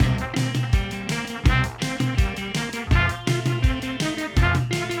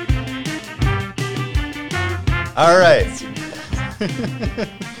All right.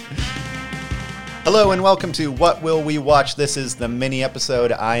 Hello and welcome to What Will We Watch? This is the mini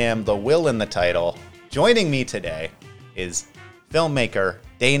episode. I am the Will in the title. Joining me today is filmmaker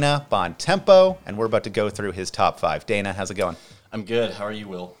Dana Bontempo, and we're about to go through his top 5. Dana, how's it going? I'm good. How are you,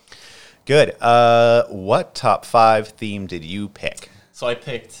 Will? Good. What top 5 theme did you pick? So I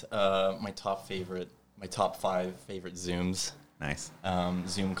picked my top 5 favorite Zooms. Nice.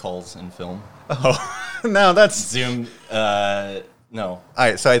 Zoom calls in film. Oh, no, that's... Zoom, no. All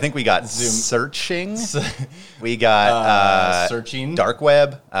right, so I think we got Zoom. searching. We got searching. Dark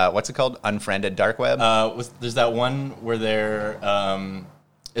web. What's it called? Unfriended dark web? There's that one where there's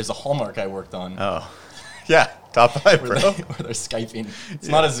a Hallmark I worked on. Oh, yeah, top 5, bro. Where they're Skyping. It's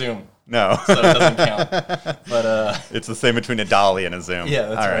not a Zoom. No. So it doesn't count. But it's the same between a dolly and a Zoom. Yeah,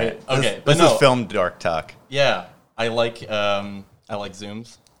 that's all right. Okay, this is film dork talk. Yeah, I like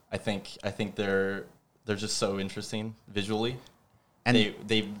Zooms. I think they're just so interesting visually. And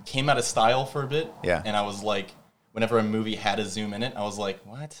they came out of style for a bit. Yeah. And I was like, whenever a movie had a zoom in it, I was like,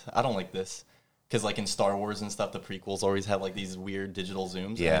 what? I don't like this. Because like in Star Wars and stuff, the prequels always had like these weird digital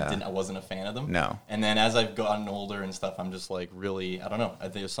zooms. Yeah. And I wasn't a fan of them. No. And then as I've gotten older and stuff, I'm just like really, I don't know. I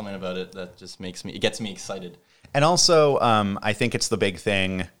think there's something about it that just gets me excited. And also, I think it's the big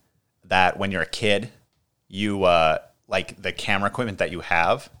thing that when you're a kid, you like the camera equipment that you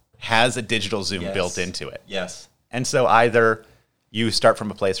have has a digital zoom built into it. Yes. And so either you start from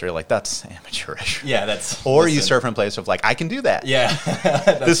a place where you're like, that's amateurish. Yeah, that's... Or you start from a place of like, I can do that. Yeah.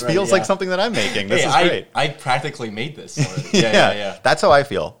 This feels like something that I'm making. This is great. I practically made this. Yeah. That's how I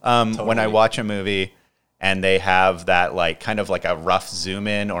feel. Totally. When I watch a movie and they have that like kind of like a rough zoom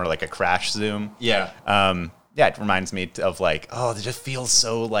in or like a crash zoom. Yeah. It reminds me of like, oh, it just feels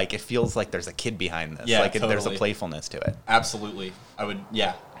so like, it feels like there's a kid behind this. Yeah, like totally. there's a playfulness to it. Absolutely.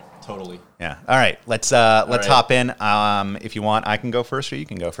 Totally. Yeah. All right. Let's hop in. If you want, I can go first or you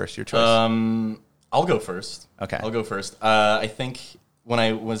can go first. Your choice. I'll go first. Okay. I'll go first. I think when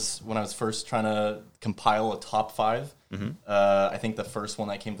I was first trying to compile a top 5, I think the first one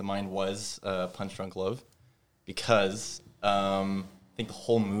that came to mind was Punch Drunk Love, because I think the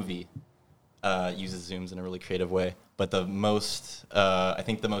whole movie uses zooms in a really creative way. But I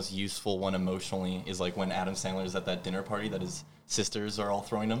think the most useful one emotionally is like when Adam Sandler is at that dinner party that his sisters are all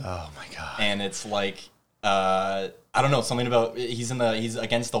throwing him. Oh my God. And it's like, I don't know, something about, he's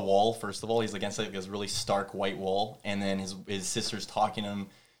against the wall, first of all. He's against like this really stark white wall. And then his sister's talking to him.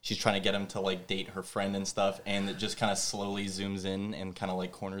 She's trying to get him to like date her friend and stuff. And it just kind of slowly zooms in and kind of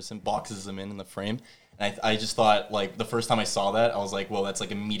like corners him, boxes him in the frame. And I just thought, like, the first time I saw that, I was like, well, that's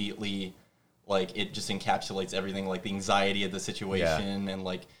like immediately, like, it just encapsulates everything, like the anxiety of the situation and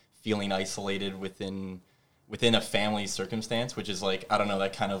like feeling isolated within a family circumstance, which is like, I don't know,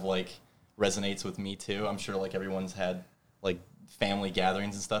 that kind of like resonates with me too. I'm sure like everyone's had like family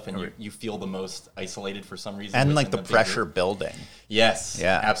gatherings and stuff, and you feel the most isolated for some reason. And like the pressure building. Yes.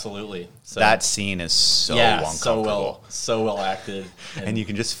 Yeah. Absolutely. So that scene is so uncomfortable. So well acted. And you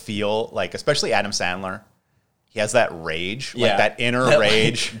can just feel like, especially Adam Sandler, he has that rage, like that inner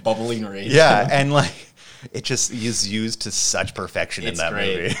rage. Like, bubbling rage. Yeah. And like, it just is used to such perfection in that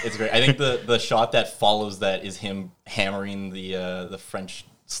movie. It's great. I think the shot that follows that is him hammering the French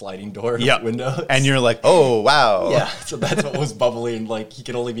sliding door window. And you're like, oh, wow. Yeah, so that's what was bubbling. Like, he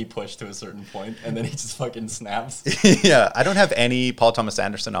could only be pushed to a certain point, and then he just fucking snaps. Yeah, I don't have any Paul Thomas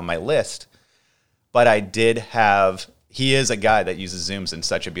Anderson on my list, but I did have, he is a guy that uses zooms in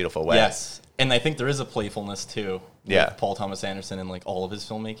such a beautiful way. Yes, and I think there is a playfulness, too, with Paul Thomas Anderson in, like, all of his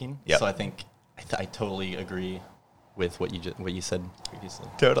filmmaking. Yep. So I think I totally agree with what you said previously.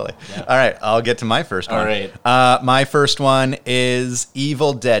 Totally. Yeah. All right, I'll get to my first one. All right. My first one is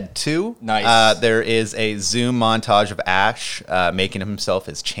Evil Dead 2. Nice. There is a zoom montage of Ash making himself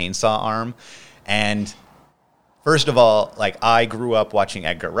his chainsaw arm. And first of all, like, I grew up watching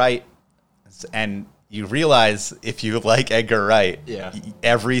Edgar Wright, and you realize if you like Edgar Wright,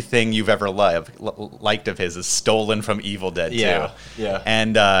 everything you've ever liked of his is stolen from Evil Dead 2. Yeah.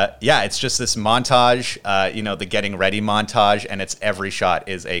 And it's just this montage, the getting ready montage, and it's every shot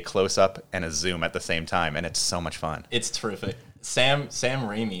is a close up and a zoom at the same time, and it's so much fun. It's terrific. Sam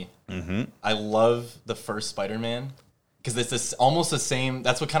Raimi. Mm-hmm. I love the first Spider-Man because it's this almost the same.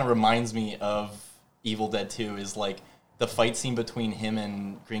 That's what kind of reminds me of Evil Dead 2 is like the fight scene between him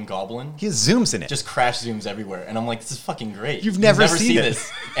and Green Goblin. He has zooms in it. Just crash zooms everywhere. And I'm like, this is fucking great. You've never seen it.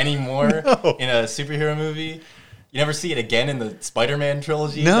 this anymore in a superhero movie. You never see it again in the Spider-Man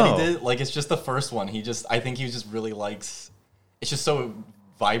trilogy that he did. Like, it's just the first one. I think he just really likes, it's just so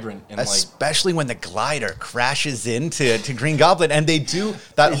vibrant. And especially when the glider crashes into Green Goblin. And they do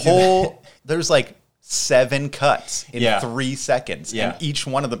that whole, there's like 7 cuts in Yeah. 3 seconds, Yeah. and each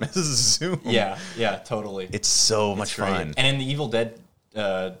one of them is a zoom. Yeah, totally. It's so much Great. fun. And in the Evil Dead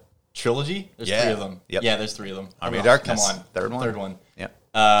trilogy, there's Yeah. 3 of them. Yep. Yeah, there's 3 of them. Army of Darkness. Come on, Third one. Yeah.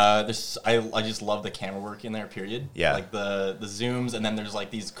 Yeah. I just love the camera work in there. Period. Yeah. Like the zooms, and then there's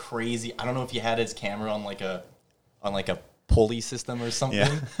like these crazy. I don't know if you had his camera on like a pulley system or something,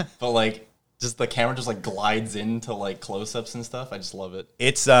 Yeah. but like just the camera just like glides into like close-ups and stuff. I just love it.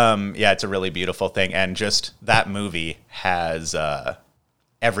 It's it's a really beautiful thing, and just that movie has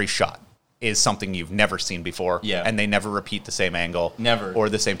every shot is something you've never seen before. Yeah. And they never repeat the same angle. Never. Or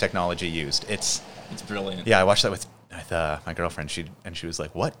the same technology used. It's brilliant. I watched that with my girlfriend. She was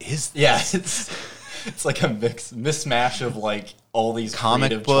like, "What is this?" Yeah, it's like a mismatch of like all these Comic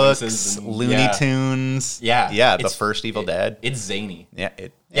creative books, choices and, Looney Tunes. Yeah, Yeah, the it's- first Evil Dead. It's zany. Yeah,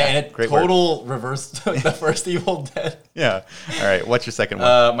 And it great word. total reverse the first Evil Dead. Yeah. All right, what's your second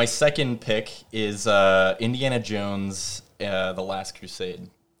one? My second pick is Indiana Jones, The Last Crusade.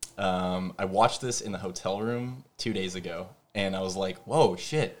 I watched this in the hotel room 2 days ago, and I was like, whoa,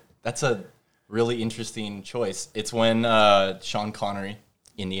 shit, that's a really interesting choice. It's when Sean Connery,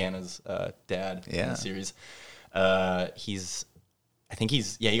 Indiana's dad in Yeah. the series,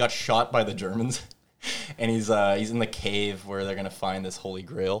 he got shot by the Germans, and he's in the cave where they're gonna find this Holy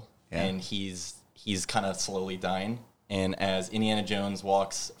Grail, Yeah. and he's kind of slowly dying. And as Indiana Jones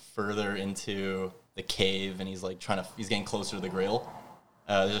walks further into the cave, and he's getting closer to the Grail,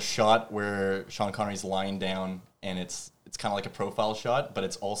 there's a shot where Sean Connery's lying down, and it's kind of like a profile shot, but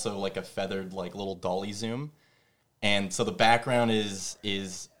it's also like a feathered like little dolly zoom. And so the background is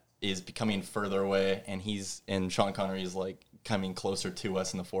becoming further away, and Sean Connery is like coming closer to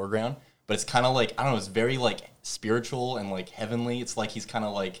us in the foreground. But it's kind of like, I don't know, it's very like spiritual and like heavenly. It's like he's kind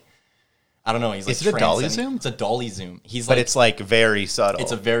of like, I don't know. He's like, Is it a dolly transcending- zoom? It's a dolly zoom. But it's like very subtle.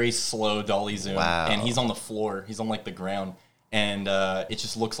 It's a very slow dolly zoom. Wow. And he's on the floor. He's on like the ground, and it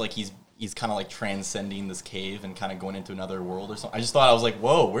just looks like he's kind of like transcending this cave and kind of going into another world or something. I just thought, I was like,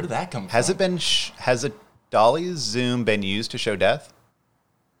 whoa, where did that come from? Has a dolly zoom been used to show death?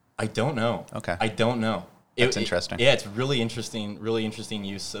 I don't know. Okay. I don't know. That's interesting. Yeah, it's really interesting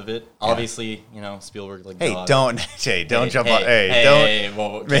use of it. Obviously, Spielberg like. Hey, God. don't jump on. Don't.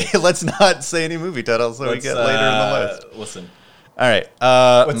 Whoa, Let's not say any movie titles so we get later in the list. Listen, All right.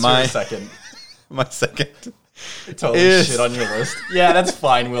 what's your second? My second. Totally is- shit on your list. Yeah, that's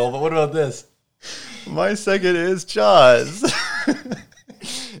fine, Will. But what about this? My second is Jaws.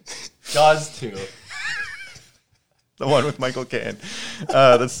 Jaws 2. The one with Michael Caine.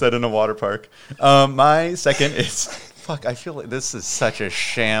 That's set in a water park. My second is... Fuck, I feel like this is such a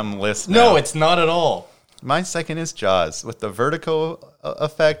sham list now. No, it's not at all. My second is Jaws, with the vertigo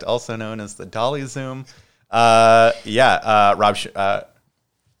effect, also known as the dolly zoom. Rob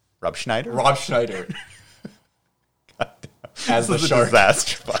Schneider? Rob Schneider. As the This is a shark.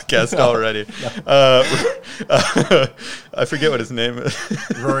 disaster podcast already. I forget what his name is.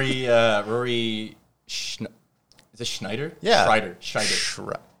 Rory is it Schneider? Yeah. Schreider.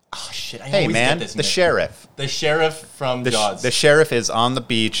 Oh, shit. I Hey, always man, get this the mixed up. sheriff. The sheriff from Jaws. The sheriff is on the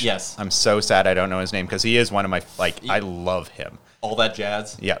beach. Yes. I'm so sad I don't know his name because he is one of my, I love him. All that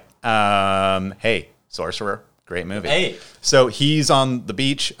jazz. Yep. Hey, Sorcerer. Great movie. Hey. So he's on the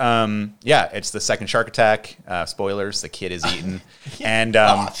beach. It's the second shark attack. Spoilers, the kid is eaten. And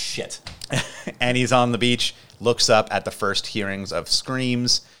Oh, shit. and he's on the beach, looks up at the first hearings of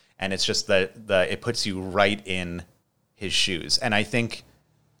screams, and it's just it puts you right in his shoes. And I think,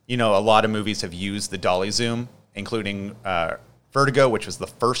 a lot of movies have used the dolly zoom, including Vertigo, which was the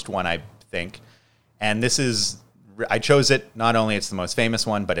first one, I think. And I chose it, not only it's the most famous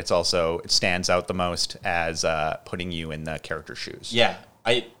one, but it stands out the most as putting you in the character's shoes. Yeah.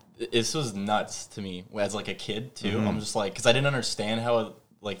 This was nuts to me as like a kid too. Mm-hmm. I'm just like, because I didn't understand how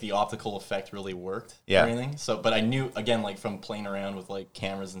like the optical effect really worked Yeah. or anything. So, but I knew, again, like from playing around with like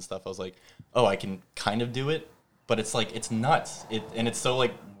cameras and stuff, I was like, oh, I can kind of do it. But it's like, it's nuts. And it's so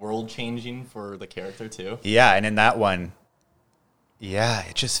like world changing for the character too. Yeah, and in that one,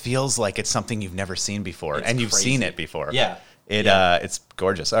 it just feels like it's something you've never seen before, It's and you've crazy. seen it before. Yeah. It's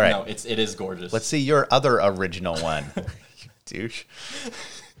gorgeous. All right, No, it is gorgeous. let's see your other original one. You douche.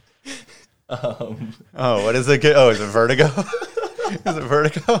 What is it? Oh, is it Vertigo? Is it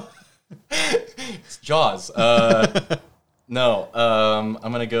Vertigo? It's Jaws. No, I'm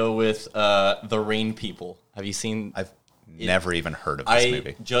gonna go with The Rain People. Have you seen? I've never even heard of this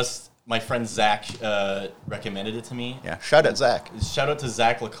movie. My friend Zach recommended it to me. Yeah, shout out Zach. Shout out to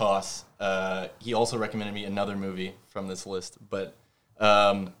Zach Lacoste. He also recommended me another movie from this list, but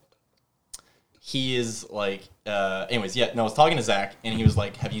he is like, anyways, yeah, no, I was talking to Zach, and he was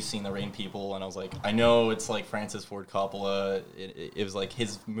like, have you seen The Rain People? And I was like, I know it's like Francis Ford Coppola. It was like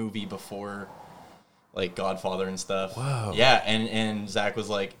his movie before, like, Godfather and stuff. Whoa. Yeah, and Zach was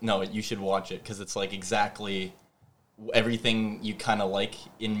like, no, you should watch it, because it's like exactly everything you kind of like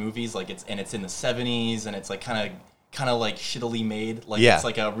in movies. Like, it's in the 70s, and it's like kind of like shittily made. Like, Yeah. it's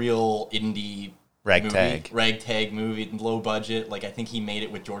like a real indie ragtag movie, low budget. Like, I think he made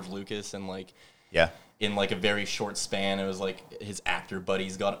it with George Lucas, and like, Yeah. in like a very short span, it was like his actor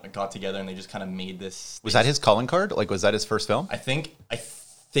buddies got together, and they just kind of made this. Was that his calling card? Like, was that his first film? I think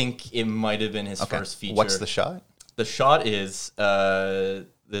it might have been his first feature. What's the shot? The shot is the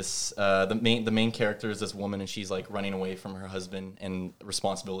main character is this woman, and she's like running away from her husband and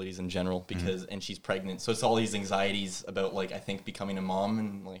responsibilities in general because and she's pregnant. So it's all these anxieties about, like, I think becoming a mom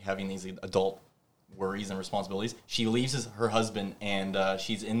and like having these adult worries and responsibilities. She leaves her husband, and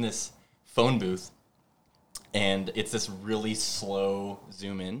she's in this phone booth, and it's this really slow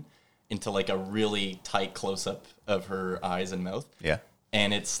zoom in into like a really tight close up of her eyes and mouth. Yeah.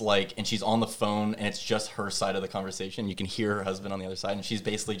 And it's like, and she's on the phone, and it's just her side of the conversation. You can hear her husband on the other side, and she's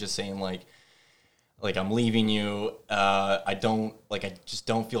basically just saying like I'm leaving you. I just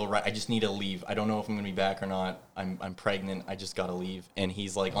don't feel right. I just need to leave. I don't know if I'm gonna be back or not. I'm pregnant. I just gotta leave. And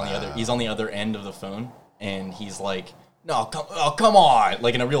he's like he's on the other end of the phone, and he's like, no, come on,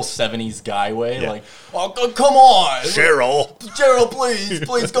 like in a real 70s guy way, Yeah. like, oh, come on, Cheryl,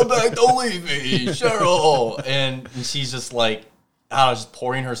 please come back, don't leave me, Cheryl. And she's just like, I don't know, just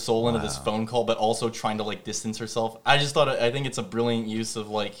pouring her soul into this phone call, but also trying to like distance herself. I think it's a brilliant use of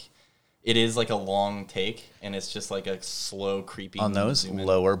like, it is like a long take, and it's just like a slow, creepy. On those zoom in.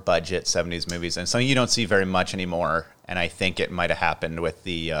 lower budget 70s movies, and something you don't see very much anymore, and I think it might have happened with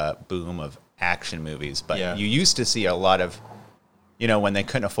the boom of action movies, but Yeah. you used to see a lot of, when they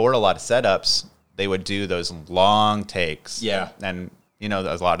couldn't afford a lot of setups, they would do those long takes. Yeah. And, a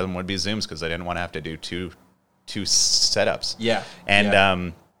lot of them would be zooms because they didn't want to have to do two setups. Yeah. And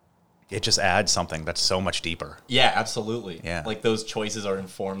yeah. It just adds something that's so much deeper. Yeah, absolutely. Yeah. Like those choices are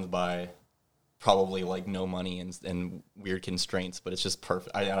informed by probably like no money and weird constraints, but it's just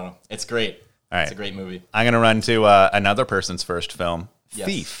perfect. I don't know. It's great. All right. It's a great movie. I'm going to run to another person's first film, Yes.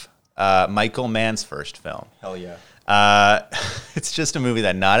 Thief. Michael Mann's first film. Hell yeah. It's just a movie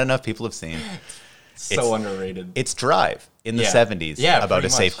that not enough people have seen. So underrated. It's Drive in the Yeah. 70s Yeah, about a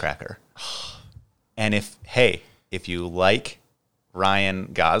pretty much. safecracker. And if you like Ryan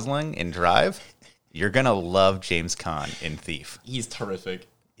Gosling in Drive, you're going to love James Caan in Thief. He's terrific.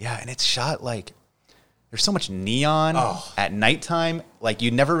 Yeah, and it's shot like there's so much neon Oh. at nighttime. Like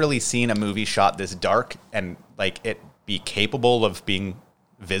you've never really seen a movie shot this dark and like it be capable of being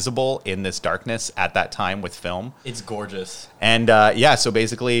visible in this darkness at that time with film. It's gorgeous. And so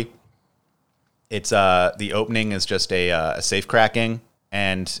basically it's the opening is just a safe cracking,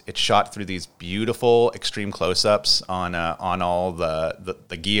 and it's shot through these beautiful extreme close-ups on all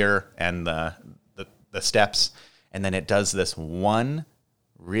the gear and the steps, and then it does this one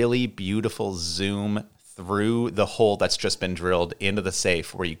really beautiful zoom through the hole that's just been drilled into the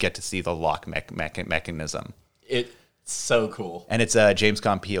safe where you get to see the lock mechanism. It's so cool. And it's James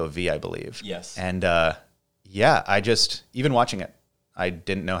Caan POV, I believe. Yes. And I just, even watching it, I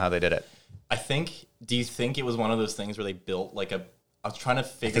didn't know how they did it. Do you think it was one of those things where they built like I was trying to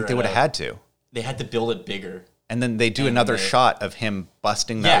figure I think they would have had to. They had to build it bigger. And then they do And another they- shot of him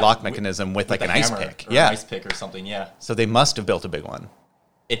busting that lock mechanism with like a an ice hammer pick. or Yeah. an ice pick or something. Yeah. So they must have built a big one.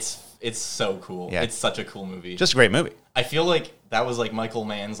 It's so cool. Yeah. It's such a cool movie. Just a great movie. I feel like that was like Michael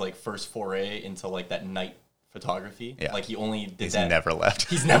Mann's like first foray into like that night photography. Yeah. Like he only did He's that. never left.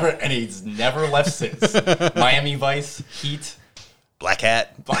 He's never left since. Miami Vice, Heat, Black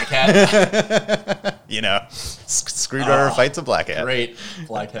Hat. Black Hat. Screwdriver fights a Black Hat. Great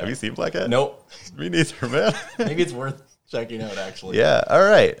Black Hat. Have you seen Black Hat? Nope. Me neither, man. Maybe it's worth checking out actually. Yeah. All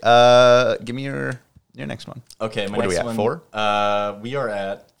right. Give me your next one. Okay, my What are we next at, one. 4? We are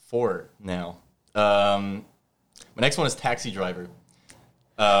at 4 now. My next one is Taxi Driver.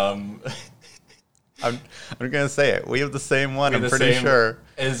 I'm gonna say it. We have the same one. I'm The pretty same- sure.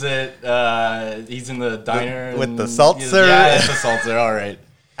 Is it? He's in the diner with and- the seltzer? Yeah, it's the seltzer. All right.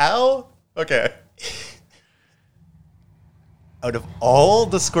 Ow. Okay. Out of all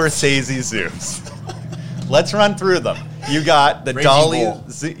the Scorsese zooms, let's run through them. You got the Raging dolly. Bull.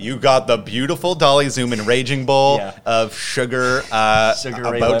 You got the beautiful dolly zoom in Raging Bull Yeah. of Sugar, Sugar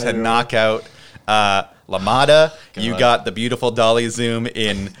Ray about to Leonard. knock out LaMotta. You God. got the beautiful dolly zoom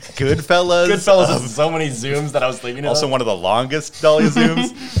in Goodfellas. Goodfellas of- has so many zooms that I was thinking also of. one of the longest dolly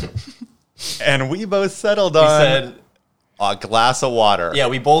zooms. And we both settled We on said A glass of water. Yeah,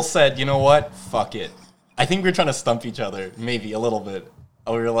 we both said, you know what? Fuck it. I think we were trying to stump each other, maybe a little bit.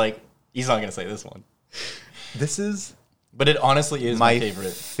 We were like, he's not gonna say this one. This is But it honestly is my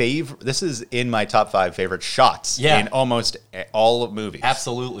favorite. This is in my top 5 favorite shots in almost all of movies.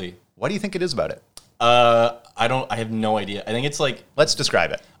 Absolutely. What do you think it is about it? I have no idea. I think it's like, Let's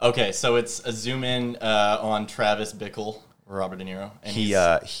describe it. okay, so it's a zoom in on Travis Bickle, Robert De Niro, and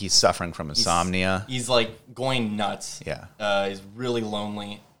He's suffering from insomnia. He's like going nuts. Yeah. He's really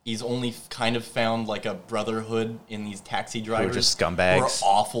lonely. He's only kind of found like a brotherhood in these taxi drivers. just scumbags. Who are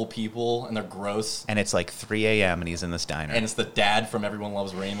awful people and they're gross. And it's like 3 a.m. and he's in this diner. And it's the dad from Everyone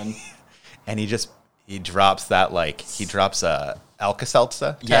Loves Raymond. And he drops that, like, he drops a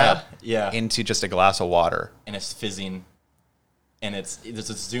Alka-Seltzer tab into just a glass of water. And it's fizzing. And there's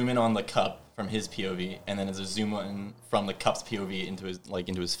a zoom in on the cup from his POV, and then there's a zoom in from the cup's POV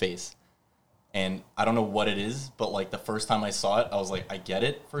into his face. And I don't know what it is, but like the first time I saw it, I was like, I get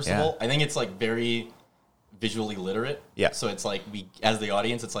it. First of all, I think it's like very visually literate. Yeah. So it's like as the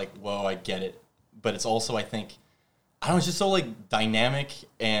audience, it's like, whoa, I get it. But it's also, I think, I don't know, it's just so like dynamic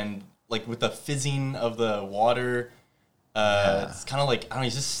and like with the fizzing of the water. It's kind of like, I don't know,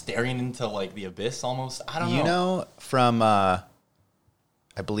 he's just staring into like the abyss almost. I don't know. You know, from I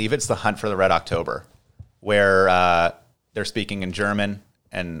believe it's The Hunt for the Red October, where they're speaking in German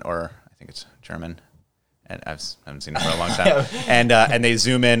or I think it's German, and I haven't seen it for a long time. and they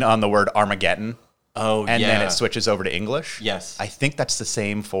zoom in on the word Armageddon. Oh, and then it switches over to English. Yes. I think that's the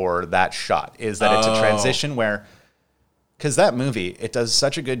same for that shot, is that it's a transition where, because that movie, it does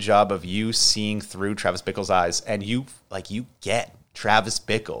such a good job of you seeing through Travis Bickle's eyes, and you get Travis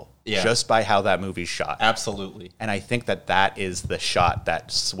Bickle just by how that movie's shot. Absolutely. And I think that is the shot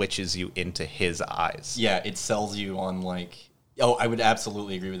that switches you into his eyes. Yeah, it sells you on like, oh, I would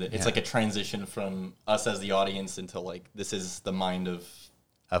absolutely agree with it. It's like a transition from us as the audience into like, this is the mind of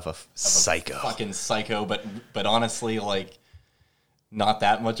a psycho. Fucking psycho, but honestly, like, not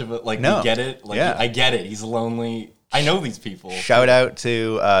that much of it. Like, No. we get it. Like, I get it. He's lonely. I know these people. Shout out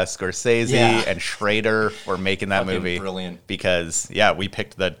to Scorsese Yeah. and Schrader for making that Fucking movie. brilliant. Because, we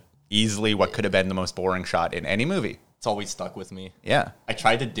picked easily what could have been the most boring shot in any movie. It's always stuck with me. Yeah. I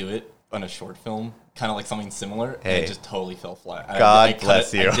tried to do it on a short film, kind of like something similar, and Hey. it just totally fell flat. God I cut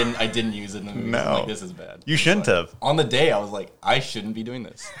bless it. you. I didn't use it in the movie. No. I'm like, this is bad. You shouldn't have. On the day, I was like, I shouldn't be doing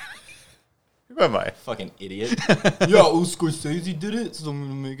this. Who am I? Fucking idiot. Yeah, Scorsese did it, so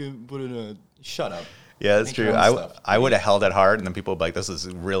I'm going to put it in a... Shut up. Yeah, that's Make true. your own stuff. I would have held it hard, and then people would be like, this is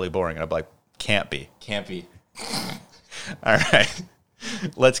really boring. And I'd be like, can't be. Can't be. All right.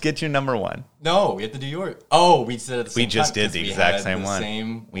 Let's get you number 1. No, we have to do your... Oh, we said it at the same We just time, did 'cause the we exact had same the one.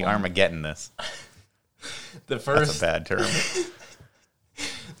 Same We one. Armageddon this. The That's first... a bad term.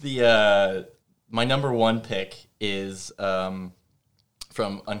 My number 1 pick is from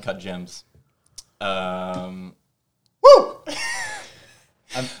Uncut Gems. Woo!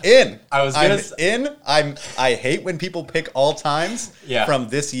 I'm in. I hate when people pick all times from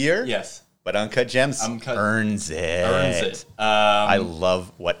this year. Yes. But Uncut Gems earns it. I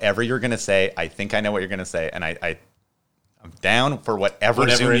love whatever you're going to say. I think I know what you're going to say. And I'm down for whatever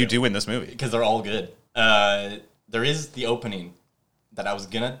zoom you do in this movie. Because they're all good. There is the opening that I was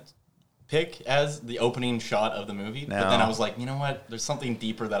going to pick as the opening shot of the movie. No. But then I was like, you know what? There's something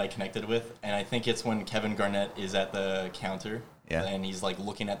deeper that I connected with. And I think it's when Kevin Garnett is at the counter. Yeah. And he's like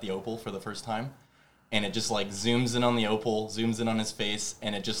looking at the opal for the first time. And it just like zooms in on the opal, zooms in on his face.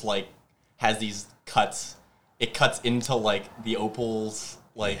 And it just like has these cuts. It cuts into like the opal's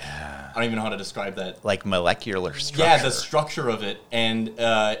like, I don't even know how to describe that. Like molecular structure. Yeah, the structure of it. And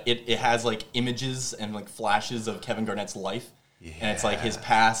it has like images and like flashes of Kevin Garnett's life. Yeah. And it's like his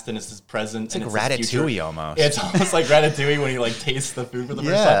past and it's his present. It's and like it's his Ratatouille future. almost. It's almost like Ratatouille when he like tastes the food for the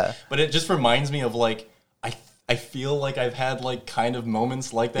first time. But it just reminds me of like, I feel like I've had like kind of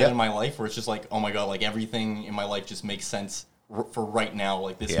moments like that in my life where it's just like, oh my God, like everything in my life just makes sense for right now,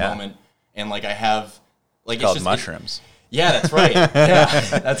 like this moment. And like I have like it's called just mushrooms. Yeah, that's right.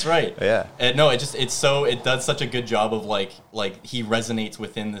 Yeah, that's right. Yeah. And no, it does such a good job of like he resonates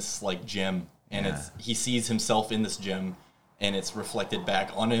within this like gem, and he sees himself in this gem, and it's reflected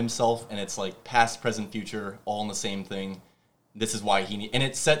back onto himself, and it's like past, present, future, all in the same thing. This is why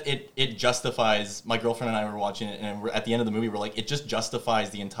it justifies. My girlfriend and I were watching it, and at the end of the movie, we're like, it just justifies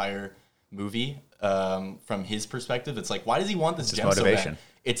the entire movie from his perspective. It's like, why does he want this gem so bad?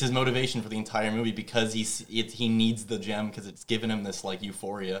 It's his motivation for the entire movie because he needs the gem because it's given him this like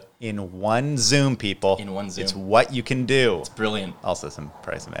euphoria. In one zoom, people. In one zoom. It's what you can do. It's brilliant. Also,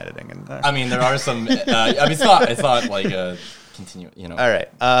 probably some editing in there. I mean, there are some. It's not like a continue. You know. All right.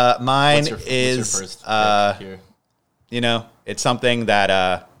 Mine what's your is first pick here? You know, it's something that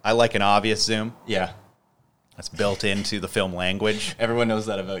I like an obvious zoom. Yeah. That's built into the film language. Everyone knows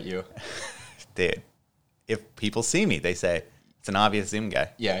that about you. Dude, if people see me, they say, it's an obvious zoom guy.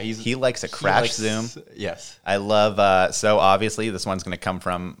 Yeah, he likes a crash zoom. Yes. I love, so obviously this one's going to come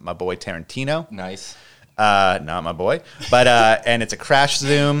from my boy Tarantino. Nice. Not my boy, but, and it's a crash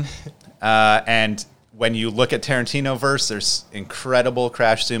zoom. And when you look at Tarantino verse, there's incredible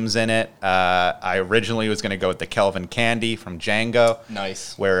crash zooms in it. I originally was going to go with the Kelvin Candy from Django.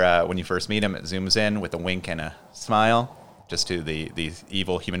 Nice. Where when you first meet him, it zooms in with a wink and a smile, just to the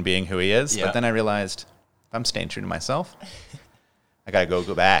evil human being who he is. Yeah. But then I realized, if I'm staying true to myself, I got to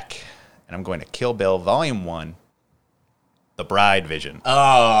go back, and I'm going to Kill Bill Volume 1, The Bride Vision.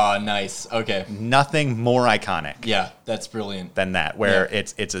 Oh, nice. Okay. Nothing more iconic. Yeah, that's brilliant. Than that, where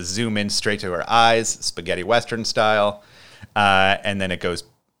it's a zoom in straight to her eyes, spaghetti western style, and then it goes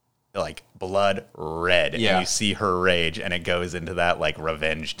like blood red, and you see her rage, and it goes into that like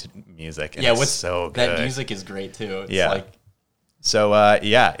revenge music. And it's so good. That music is great too. It's like, so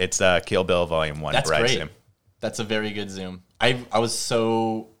it's Kill Bill Volume 1. That's Bride great. Zoom. That's a very good zoom. I was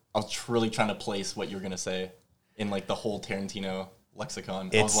really trying to place what you were gonna say in like the whole Tarantino lexicon.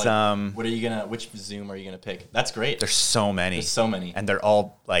 I was like, which zoom are you gonna pick? That's great. There's so many. And they're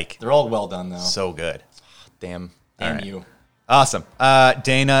all well done though. So good. Damn right. you. Awesome.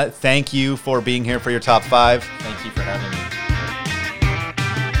 Dana, thank you for being here for your top 5. Thank you for having me.